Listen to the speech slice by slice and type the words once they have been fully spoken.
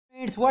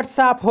Friends, what's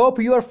up? Hope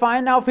you are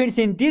fine now, friends.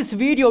 In this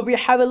video we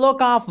have a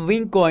look of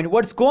Wincoin.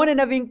 What's going in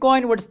a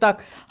Wincoin, what's the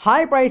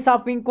high price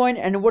of Wincoin,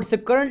 and what's the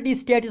currently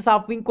status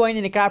of Wincoin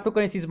in the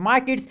cryptocurrencies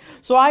markets.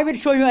 So I will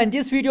show you in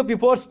this video.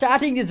 Before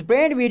starting this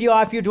brand video,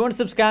 if you don't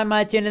subscribe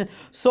my channel,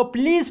 so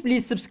please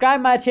subscribe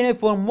my channel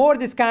for more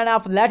this kind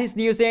of latest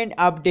news and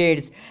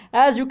updates.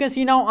 As you can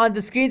see now on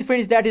the screen,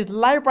 friends, that is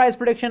live price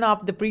prediction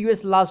of the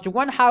previous last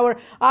 1 hour.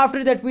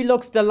 After that we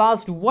look the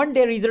last 1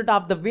 day result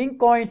of the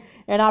Wincoin,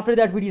 and after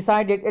that we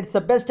decided it's the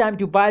best time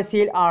to buy,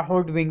 sell or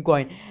hold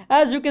Wincoin.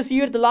 As you can see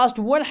here, the last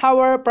 1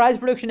 hour price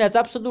prediction has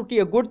absolutely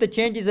a good. The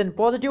change is in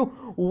positive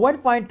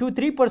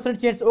 1.23%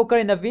 chance occur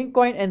in the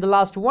Wincoin in the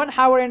last 1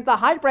 hour, and the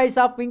high price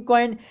of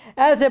Wincoin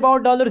as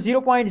about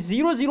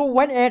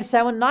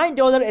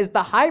 $0.001879 is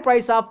the high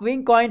price of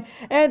Wincoin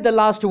in the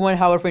last 1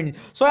 hour, friends.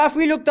 So if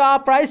we look the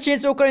price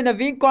change occur in the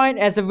Wincoin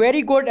as a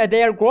very good,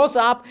 they are grows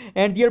up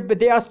and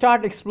they are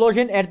start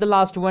explosion at the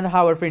last 1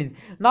 hour, friends.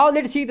 Now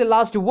let's see the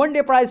last 1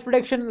 day price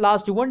prediction.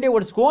 Last 1 day,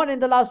 what's going on in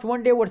the last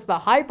 1 day, what's the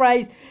high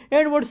price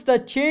and what's the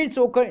change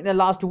occur in the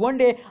last 1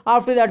 day.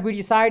 After that we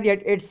decide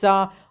that it's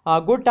a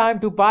good time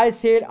to buy,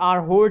 sell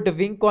or hold the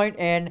Wincoin,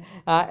 and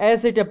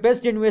as it a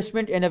best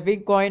investment in a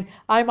Wincoin.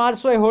 I'm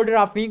also a holder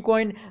of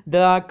Wincoin.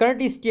 The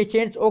currently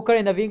change occur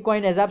in the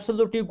Wincoin is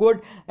absolutely good,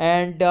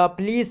 and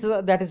please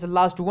that is the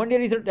last 1 day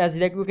result. As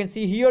like you can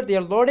see here, they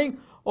are loading.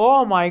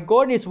 Oh my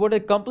goodness, what a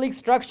complete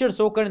structures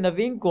occur in the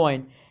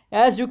Wincoin.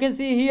 As you can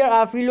see here,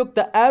 if we look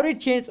the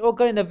average change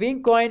occur in the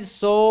Wincoin,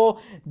 so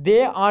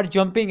they are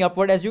jumping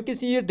upward. As you can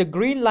see here, the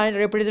green line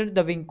represents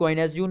the Wincoin.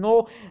 As you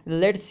know,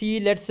 let's see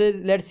the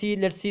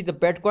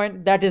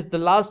Bitcoin. That is the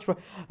last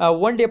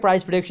 1 day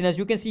price prediction. As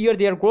you can see here,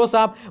 they are grows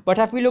up, but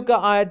if we look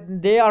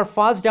they are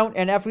fast down.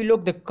 And if we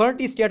look the current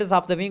status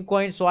of the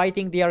Wincoin, so I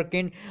think they are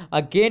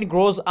again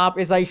grows up,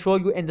 as I show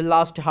you in the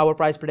last hour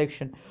price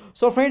prediction.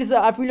 So friends,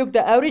 if we look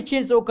the average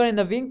change occur in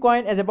the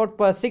Wincoin is about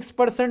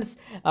 6%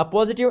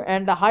 positive,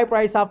 and the high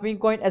price of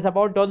Wincoin is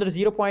about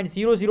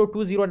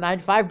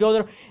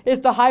 $0.002095 is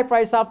the high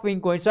price of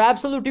Wincoin. So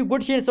absolutely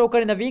good changes occur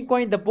in the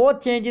Wincoin. The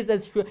both changes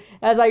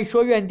as I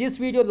show you in this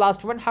video,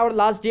 last 1 hour,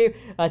 last day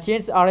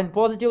changes are in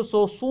positive.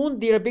 So soon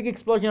their big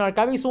explosion are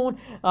coming soon.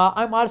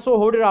 I'm also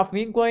holder of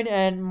Wincoin,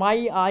 and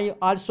I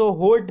also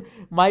hold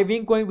my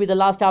Wincoin with the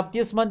last of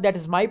this month. That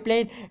is my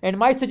plan, and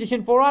my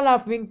suggestion for all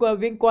of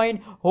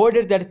Wincoin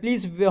holders that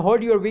please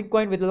hold your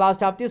Wincoin with the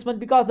last of this month,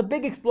 because the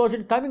big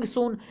explosion coming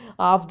soon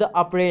of the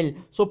April.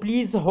 So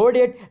please hold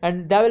it,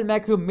 and that will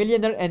make you a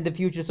millionaire in the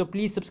future. So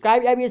please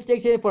subscribe ABS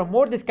Tech channel for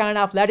more this kind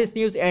of latest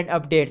news and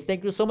updates.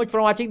 Thank you so much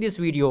for watching this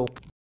video.